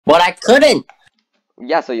But I couldn't.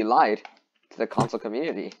 Yeah, so you lied to the console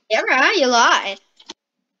community. Yeah, right. You lied.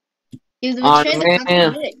 You Oh, betrayed the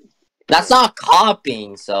man. community. That's not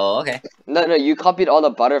copying, so okay. No, you copied all the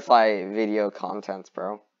butterfly video contents,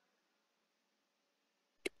 bro.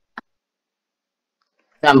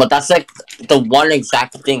 Yeah, but that's like the one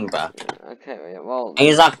exact thing, bro. Okay, well, And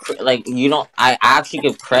it's not like you don't. I actually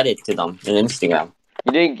give credit to them in Instagram.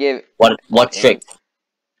 you didn't give. What trick?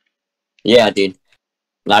 Yeah, dude.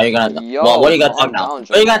 Now you're gonna. Yo, Well, what are you gonna calm talk now? down,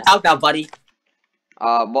 What are you gonna Jamal. talk now, buddy?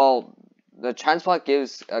 Well, the Transpot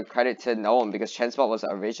gives credit to Noam because Transpot was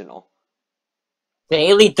the original.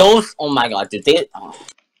 Daily dose. Oh my god, dude. I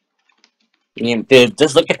mean, dude,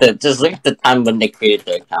 just look at the time when they created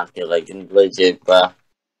their account. Dude, like legit, bro.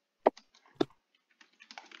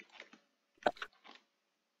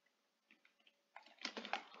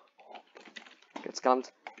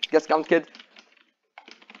 Get scammed, kid.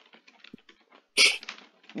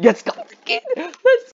 Get scammed, kid. Let's